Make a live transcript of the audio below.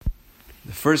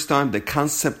first time the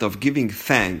concept of giving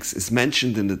thanks is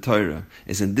mentioned in the Torah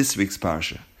is in this week's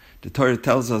parsha. The Torah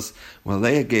tells us when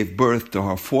Leah gave birth to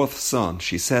her fourth son,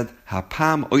 she said,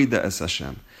 Hapam oida es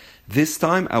Hashem. This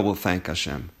time I will thank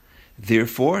Hashem.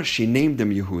 Therefore, she named him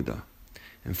Yehuda.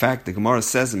 In fact, the Gemara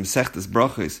says in Mesechtes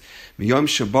Brachos, Miyom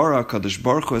shebara Kadosh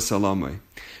Baruch Hu es olamai.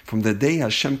 From the day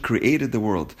Hashem created the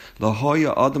world,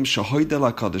 Lahoya Adam shahoida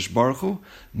la Kadosh Baruch Hu,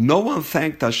 no one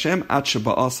thanked Hashem at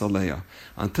sheba'asa Leah,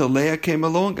 until Leah came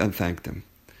along and thanked him.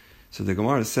 So the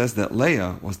Gemara says that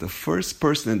Leah was the first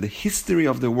person in the history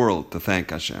of the world to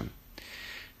thank Hashem.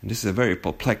 And this is a very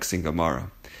perplexing Gemara.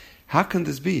 How can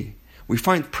this be? We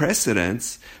find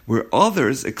precedents where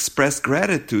others expressed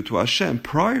gratitude to Hashem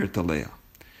prior to Leah.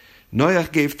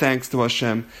 Noach gave thanks to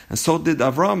Hashem, and so did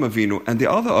Avraham Avinu and the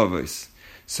other Avos.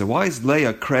 So why is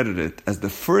Leah credited as the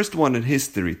first one in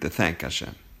history to thank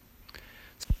Hashem?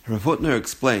 Rav Hutner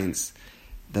explains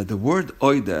that the word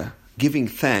oida, giving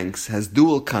thanks, has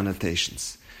dual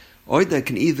connotations. Oida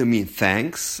can either mean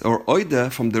thanks, or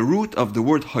oida from the root of the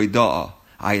word hoida'ah,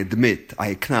 I admit, I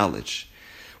acknowledge.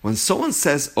 When someone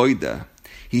says oida,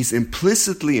 he's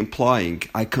implicitly implying,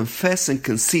 I confess and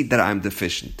concede that I'm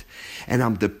deficient, and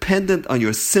I'm dependent on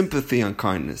your sympathy and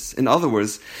kindness. In other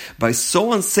words, by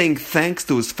someone saying thanks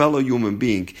to his fellow human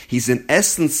being, he's in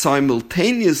essence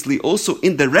simultaneously also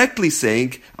indirectly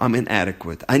saying, I'm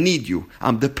inadequate, I need you,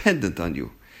 I'm dependent on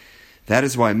you. That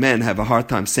is why men have a hard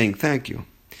time saying thank you.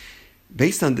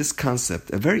 Based on this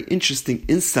concept, a very interesting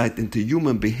insight into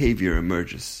human behavior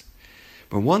emerges.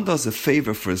 When one does a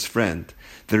favor for his friend,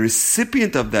 the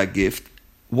recipient of that gift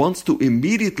wants to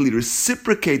immediately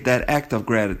reciprocate that act of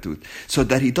gratitude so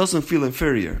that he doesn't feel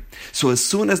inferior. So as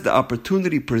soon as the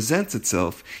opportunity presents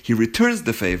itself, he returns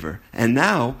the favor, and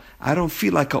now I don't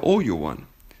feel like I owe you one.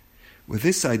 With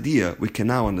this idea, we can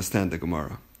now understand the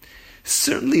Gemara.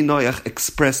 Certainly Noach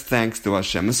expressed thanks to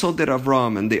Hashem, and so did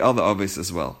Avraham and the other Avos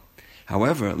as well.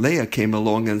 However, Leah came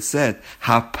along and said,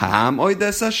 Hapam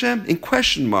oides Hashem? In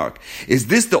question mark. Is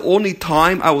this the only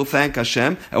time I will thank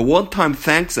Hashem? A one-time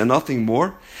thanks and nothing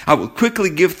more? I will quickly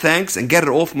give thanks and get it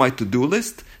off my to-do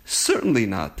list? Certainly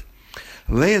not.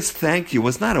 Leah's thank you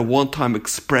was not a one-time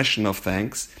expression of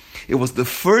thanks. It was the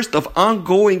first of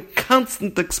ongoing,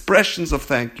 constant expressions of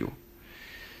thank you.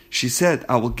 She said,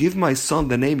 I will give my son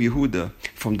the name Yehuda,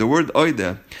 from the word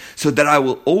oida, so that I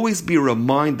will always be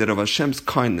reminded of Hashem's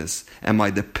kindness and my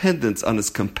dependence on His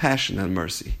compassion and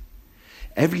mercy.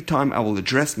 Every time I will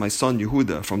address my son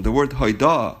Yehuda from the word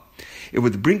hoidah, it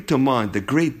would bring to mind the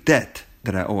great debt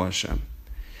that I owe Hashem.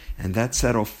 And that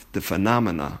set off the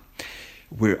phenomena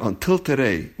where until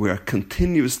today we are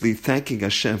continuously thanking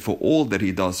Hashem for all that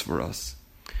He does for us.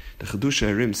 The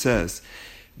Chiddushei HaRim says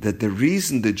that the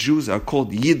reason the Jews are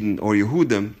called Yidden or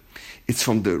Yehudim, it's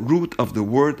from the root of the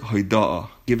word hoida'ah,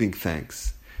 giving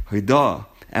thanks. Hoida'ah,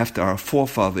 after our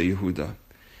forefather Yehuda.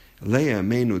 Leah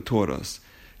Meinu taught us,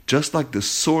 just like the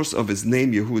source of his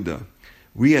name Yehuda,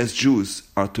 we as Jews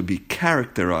are to be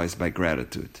characterized by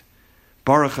gratitude.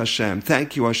 Baruch Hashem,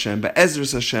 thank you Hashem,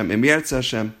 Be'ezras Hashem, Emirtz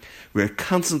Hashem, we are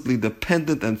constantly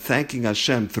dependent and thanking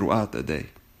Hashem throughout the day.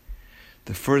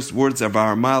 The first words of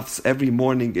our mouths every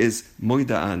morning is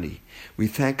Moida Ani. We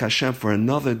thank Hashem for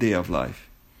another day of life.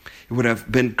 It would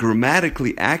have been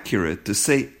grammatically accurate to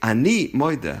say Ani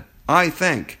Moida, I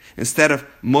thank, instead of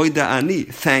Moida Ani,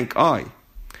 thank I.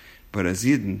 But as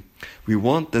Yidden, we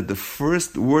want that the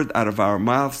first word out of our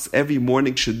mouths every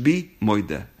morning should be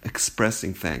Moida,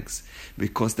 expressing thanks,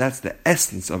 because that's the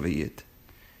essence of a Yid.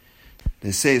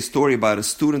 They say a story about a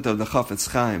student of the Chafetz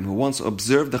Chaim who once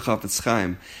observed the Chafetz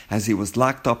Chaim as he was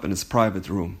locked up in his private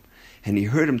room, and he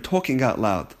heard him talking out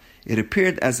loud. It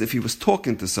appeared as if he was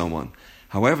talking to someone.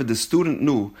 However, the student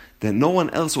knew that no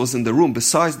one else was in the room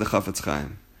besides the Chafetz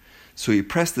Chaim. So he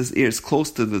pressed his ears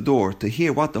close to the door to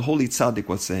hear what the Holy Tzaddik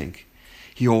was saying.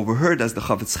 He overheard as the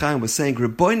Chafetz Chaim was saying,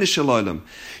 Rebbeinu Shel Olam,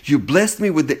 you blessed me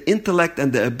with the intellect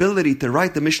and the ability to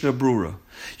write the Mishnah Brura.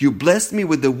 You blessed me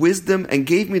with the wisdom and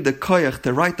gave me the koyach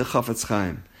to write the Chafetz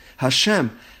Chaim.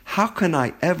 Hashem, how can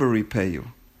I ever repay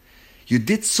you? You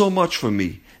did so much for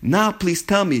me. Now please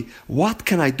tell me, what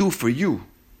can I do for you?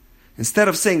 Instead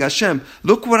of saying, Hashem,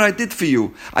 look what I did for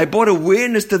you. I brought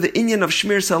awareness to the inyan of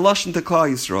Shmir Salashon to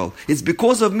Klal Yisrael. It's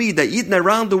because of me that Yidden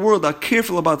around the world are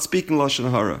careful about speaking Lashon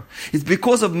Hara. It's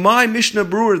because of my Mishnah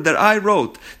Brura that I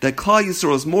wrote that Klal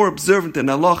Yisrael is more observant in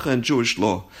halacha and Jewish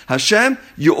law. Hashem,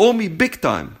 you owe me big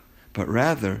time. But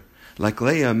rather, like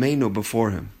Leah Meinu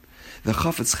before him, the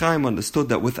Chafetz Chaim understood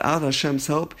that without Hashem's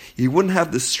help, he wouldn't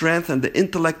have the strength and the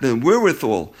intellect and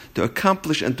wherewithal to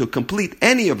accomplish and to complete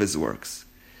any of his works.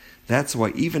 That's why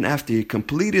even after he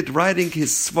completed writing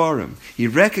his Svarim, he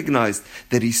recognized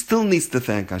that he still needs to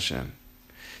thank Hashem.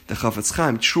 The Chafetz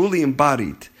Chaim truly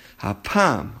embodied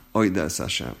Hapam Oida Es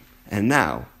Hashem. And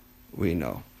now we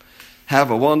know. Have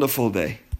a wonderful day.